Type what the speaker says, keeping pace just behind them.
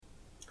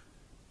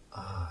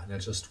and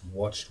I just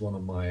watched one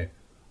of my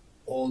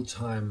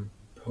all-time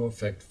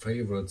perfect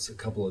favorites a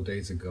couple of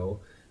days ago.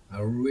 I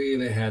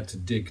really had to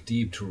dig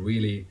deep to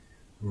really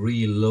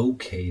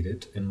relocate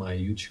it in my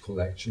huge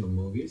collection of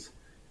movies.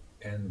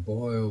 And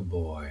boy, oh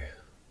boy,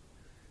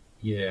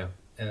 yeah.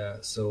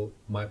 So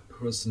my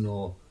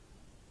personal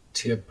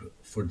tip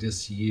for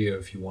this year,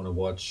 if you want to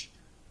watch,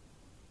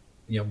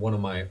 one of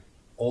my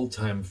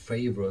all-time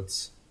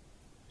favorites,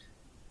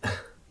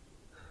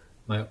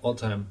 my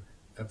all-time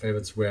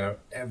favorites were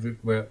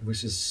everywhere,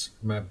 which is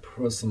my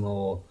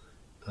personal,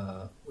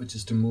 which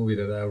is the movie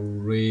that I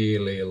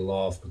really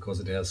love because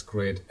it has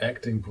great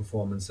acting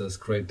performances,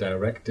 great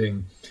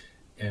directing,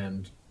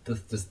 and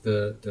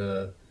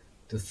the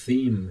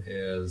theme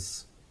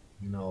is,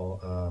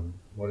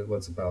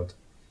 what's about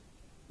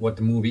what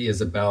the movie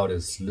is about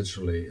is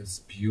literally it's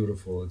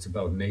beautiful. It's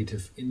about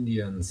native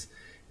Indians.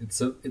 It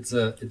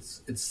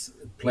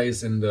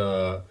plays in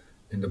the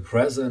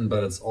present,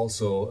 but it's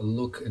also a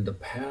look in the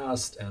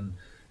past. And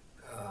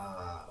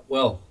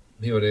well,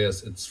 here it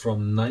is. It's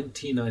from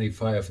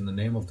 1995, and the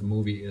name of the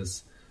movie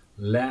is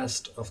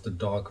Last of the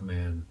Dog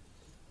Man.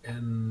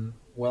 And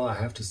well, I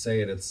have to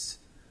say it's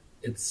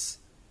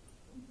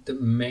the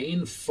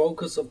main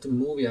focus of the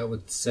movie. I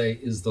would say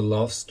is the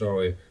love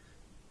story,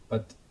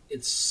 but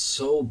it's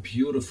so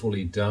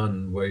beautifully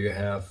done where you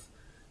have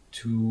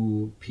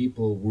two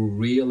people who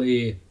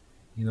really,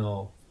 you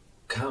know,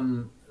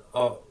 come,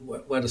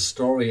 where the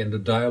story and the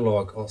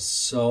dialogue are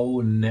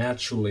so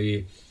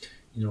naturally,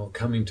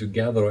 coming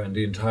together, and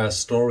the entire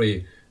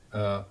story,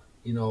 uh,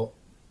 you know,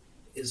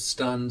 is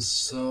done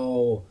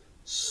so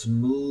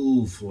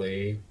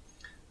smoothly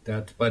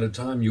that by the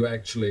time you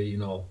actually,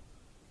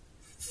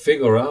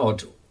 figure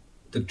out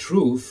the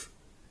truth,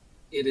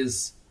 it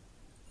is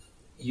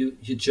you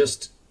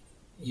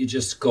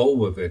just go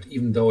with it,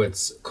 even though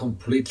it's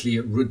completely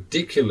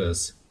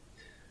ridiculous.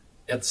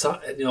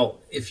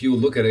 If you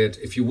look at it,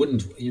 if you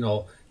wouldn't,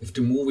 if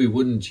the movie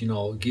wouldn't,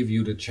 give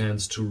you the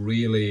chance to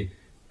really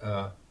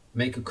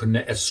make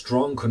a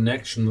strong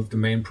connection with the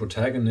main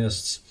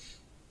protagonists,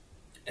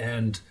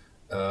 and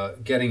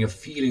getting a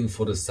feeling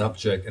for the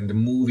subject, and the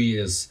movie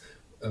is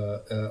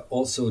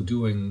also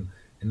doing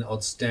an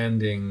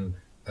outstanding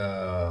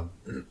uh,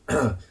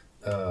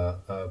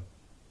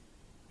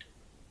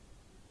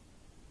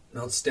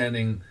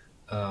 outstanding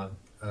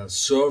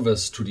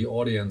service to the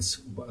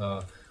audience,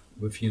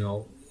 with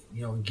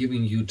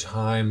giving you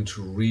time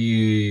to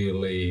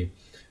really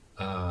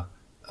uh,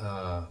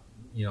 uh,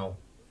 you know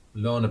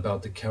learn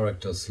about the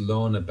characters,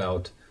 learn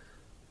about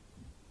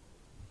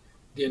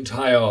the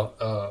entire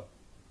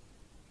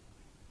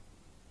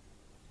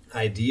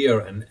idea,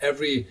 and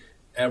every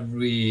I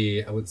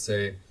would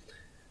say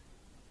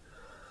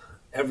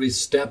every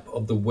step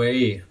of the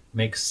way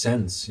makes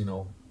sense.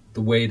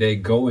 The way they're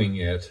going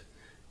it,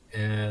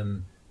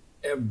 and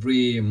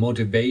every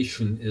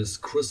motivation is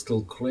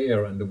crystal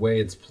clear, and the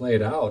way it's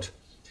played out,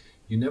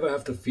 you never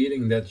have the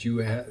feeling that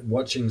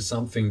watching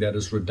something that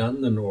is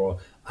redundant or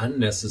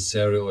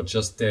unnecessary, or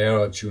just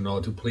there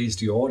to to please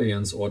the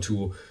audience, or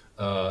to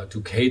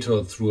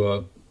cater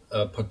through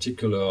a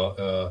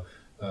particular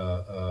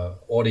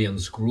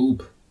audience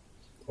group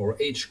or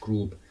age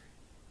group.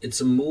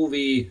 It's a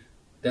movie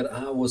that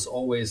I was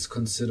always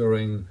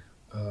considering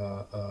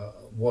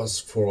was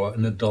for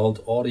an adult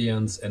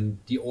audience, and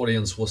the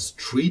audience was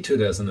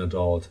treated as an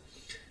adult.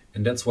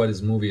 And that's why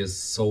this movie is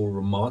so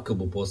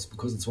remarkable,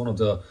 because it's one of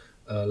the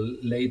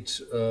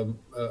late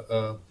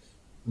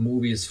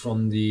movies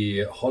from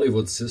the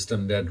Hollywood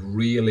system that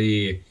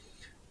really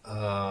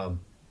uh,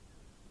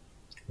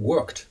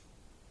 worked.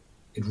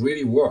 It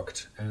really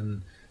worked.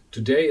 And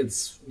today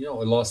it's a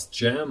lost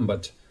gem,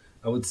 but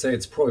I would say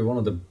it's probably one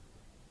of the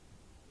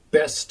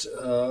best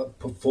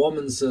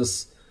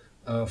performances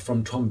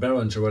from Tom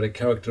Berenger, where the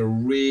character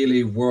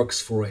really works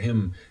for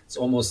him. It's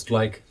almost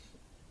like,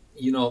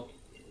 you know,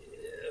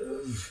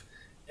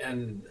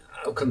 and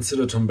I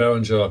consider Tom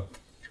Berenger.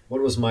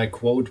 What was my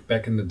quote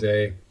back in the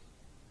day?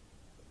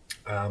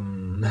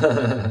 Um,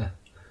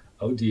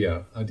 oh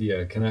dear.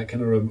 Can I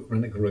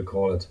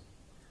recall it?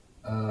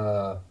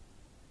 Uh,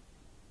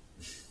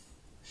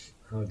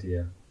 oh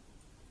dear.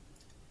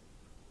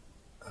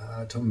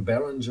 Tom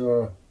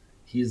Berenger.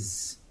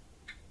 He's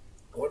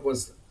what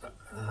was?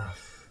 Uh,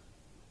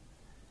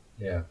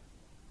 yeah,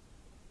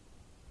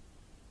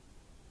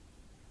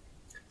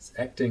 his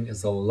acting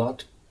is a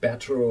lot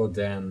better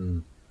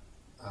than.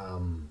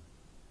 Um,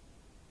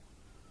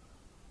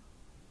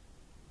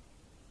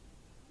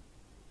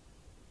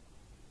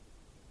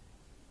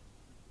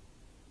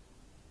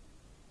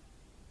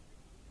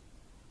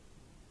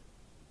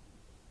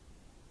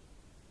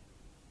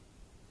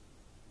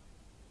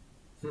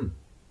 hmm.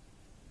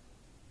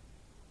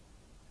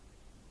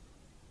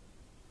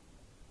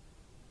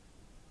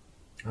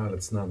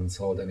 Let's not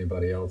insult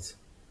anybody else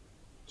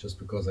just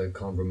because I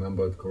can't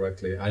remember it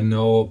correctly. I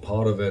know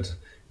part of it,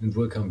 and it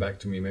will come back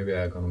to me. Maybe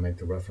I'm gonna make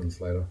the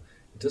reference later.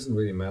 It doesn't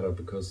really matter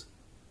because,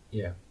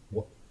 yeah,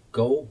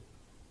 go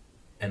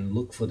and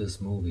look for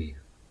this movie.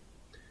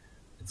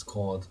 It's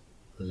called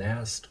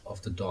Last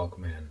of the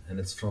Dogman, and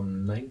it's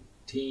from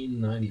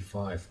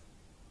 1995.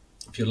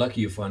 If you're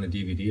lucky, you find a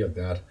DVD of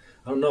that.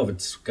 I don't know if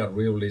it's got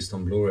re-released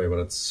on Blu-ray, but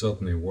it's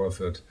certainly worth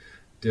it.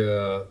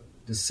 The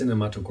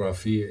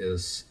cinematography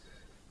is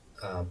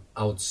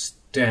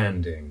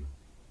outstanding,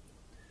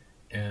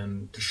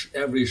 and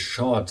every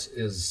shot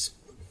is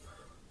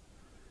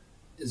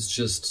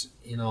just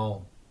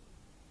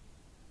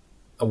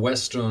a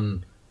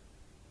western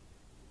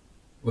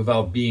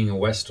without being a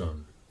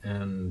western,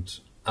 and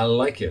I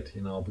like it,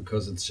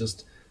 because it's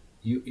just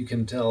you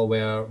can tell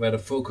where the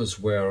focus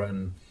were,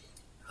 and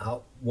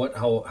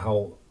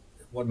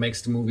what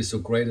makes the movie so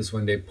great is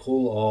when they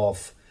pull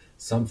off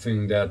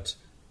something that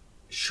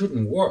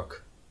shouldn't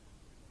work,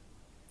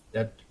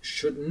 that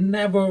should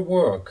never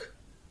work,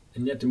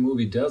 and yet the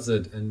movie does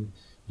it, and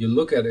you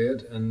look at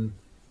it, and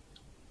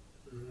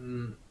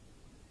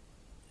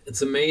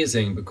it's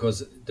amazing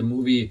because the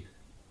movie,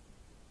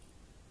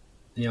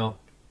 you know,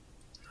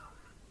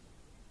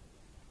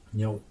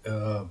 you know,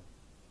 uh,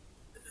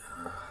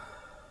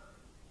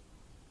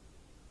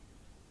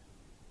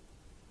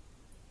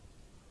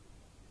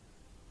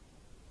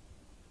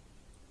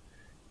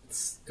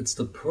 it's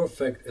the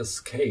perfect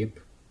escape,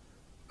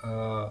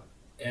 uh,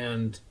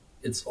 and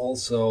it's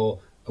also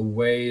a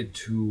way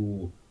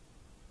to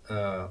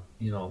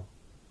you know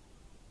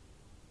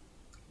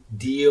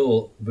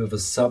deal with a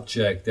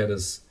subject that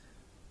is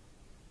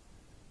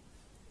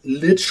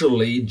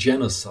literally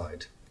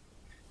genocide.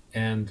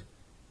 And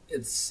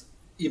it's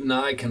even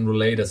I can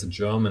relate as a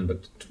German,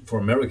 but for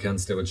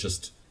Americans they were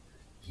just,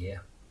 yeah,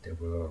 they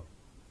were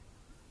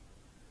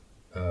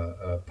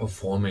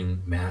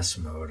performing mass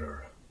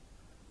murder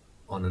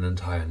on an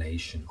entire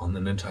nation, on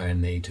an entire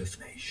native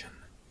nation,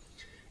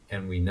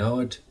 and we know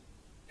it,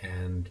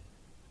 and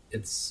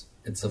it's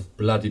a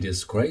bloody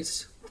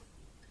disgrace.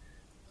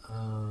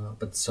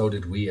 But so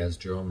did we as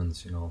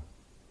Germans,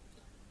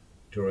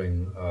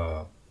 during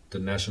the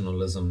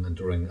nationalism and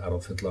during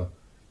Adolf Hitler,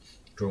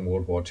 during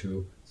World War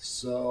II.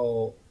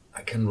 So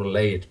I can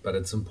relate, but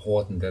it's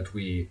important that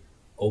we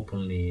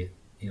openly,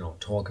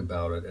 talk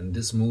about it. And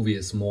this movie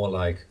is more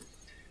like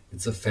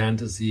it's a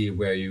fantasy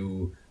where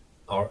you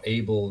are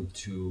able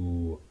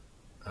to,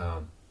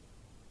 um,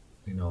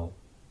 you know,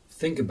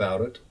 think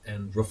about it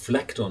and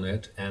reflect on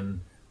it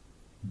and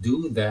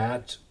do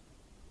that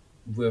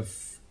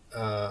with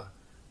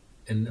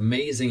an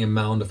amazing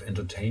amount of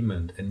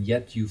entertainment, and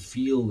yet you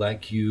feel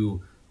like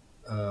you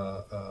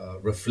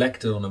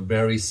reflected on a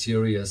very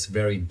serious,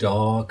 very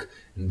dark,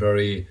 and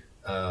very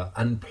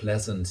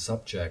unpleasant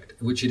subject,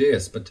 which it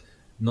is, but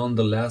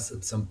nonetheless,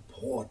 it's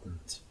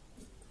important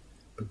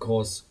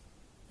because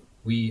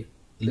we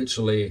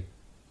literally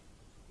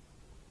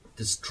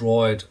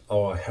destroyed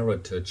our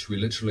heritage, we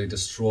literally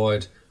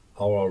destroyed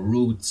our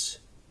roots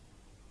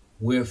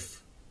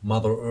with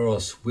Mother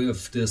Earth,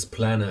 with this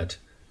planet.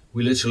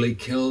 We literally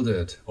killed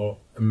it, or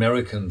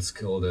Americans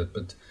killed it,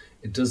 but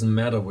it doesn't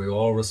matter. We're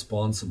all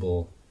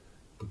responsible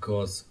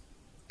because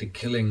the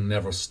killing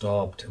never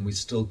stopped, and we're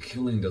still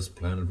killing this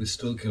planet. We're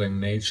still killing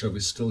nature. We're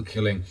still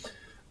killing,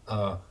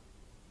 uh,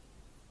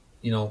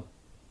 you know,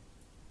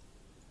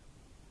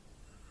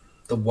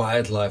 the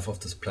wildlife of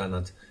this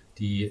planet,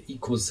 the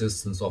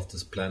ecosystems of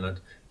this planet,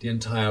 the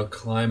entire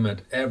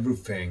climate.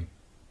 Everything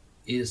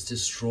is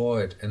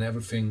destroyed, and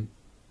everything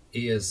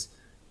is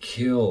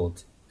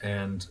killed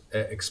and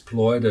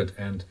exploited,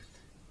 and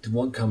it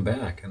won't come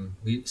back, and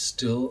we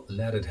still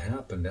let it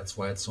happen. That's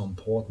why it's so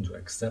important to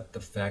accept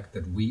the fact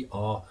that we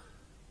all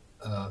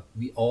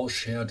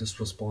share this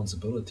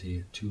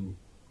responsibility to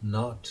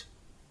not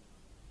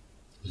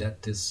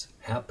let this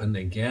happen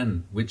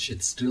again, which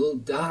it still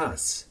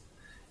does.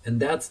 And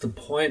that's the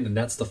point, and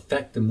that's the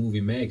fact the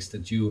movie makes,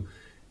 that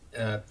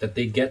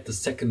they get the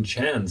second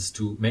chance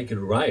to make it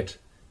right,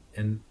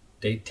 and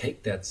they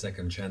take that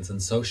second chance,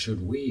 and so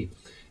should we.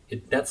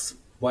 That's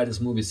why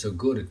this movie is so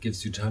good. It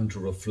gives you time to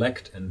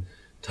reflect, and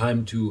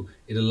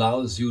it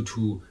allows you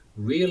to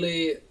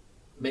really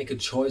make a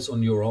choice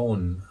on your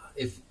own.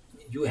 If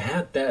you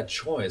had that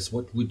choice,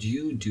 what would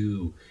you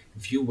do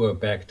if you were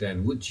back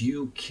then? Would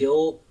you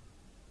kill?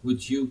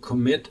 Would you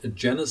commit a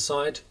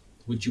genocide?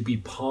 Would you be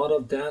part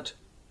of that?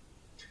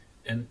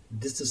 And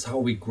this is how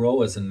we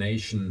grow as a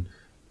nation,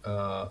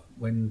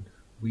 when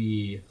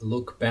we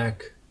look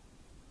back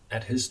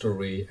at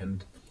history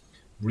and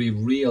we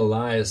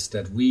realize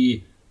that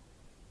we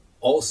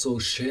also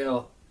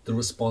share the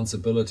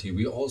responsibility.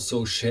 We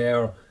also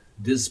share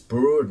this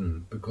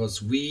burden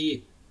because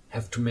we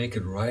have to make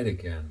it right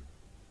again.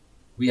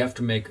 We have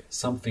to make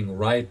something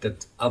right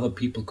that other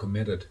people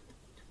committed.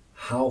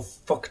 How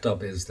fucked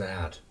up is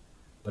that?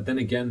 But then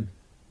again,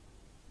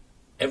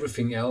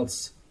 everything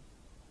else,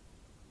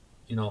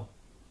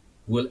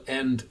 will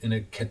end in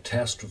a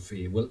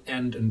catastrophe, will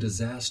end in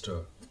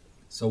disaster.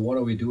 So what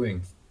are we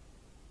doing?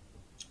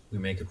 We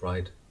make it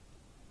right.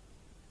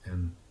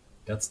 And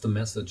that's the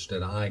message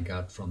that I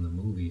got from the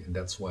movie, and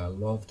that's why I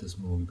love this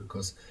movie,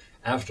 because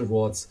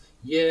afterwards,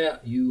 yeah,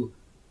 you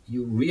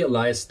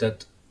realize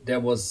that there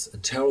was a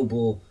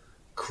terrible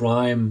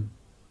crime,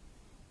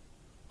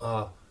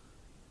 uh,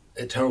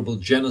 a terrible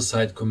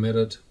genocide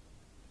committed,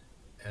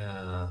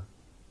 uh,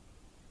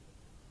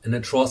 an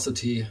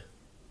atrocity,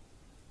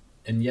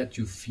 and yet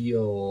you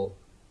feel,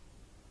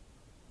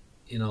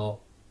 you know,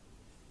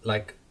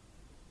 like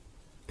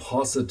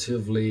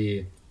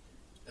positively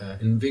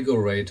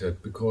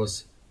invigorated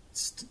because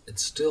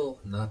it's still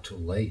not too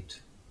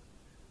late.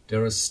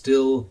 There is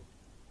still,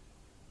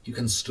 you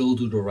can still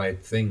do the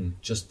right thing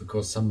just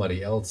because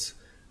somebody else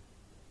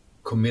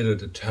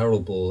committed a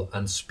terrible,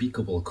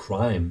 unspeakable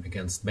crime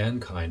against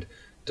mankind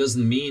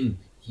doesn't mean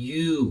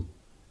you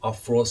are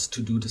forced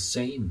to do the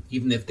same,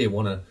 even if they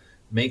want to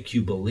make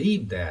you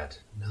believe that.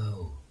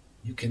 No,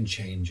 you can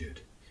change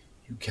it.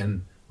 You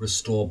can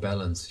restore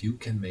balance. You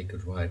can make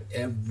it right.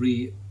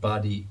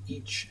 Everybody,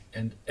 each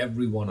and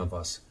every one of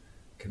us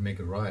can make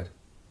it right.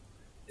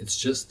 It's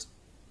just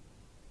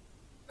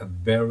a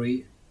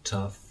very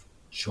tough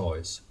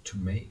choice to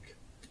make.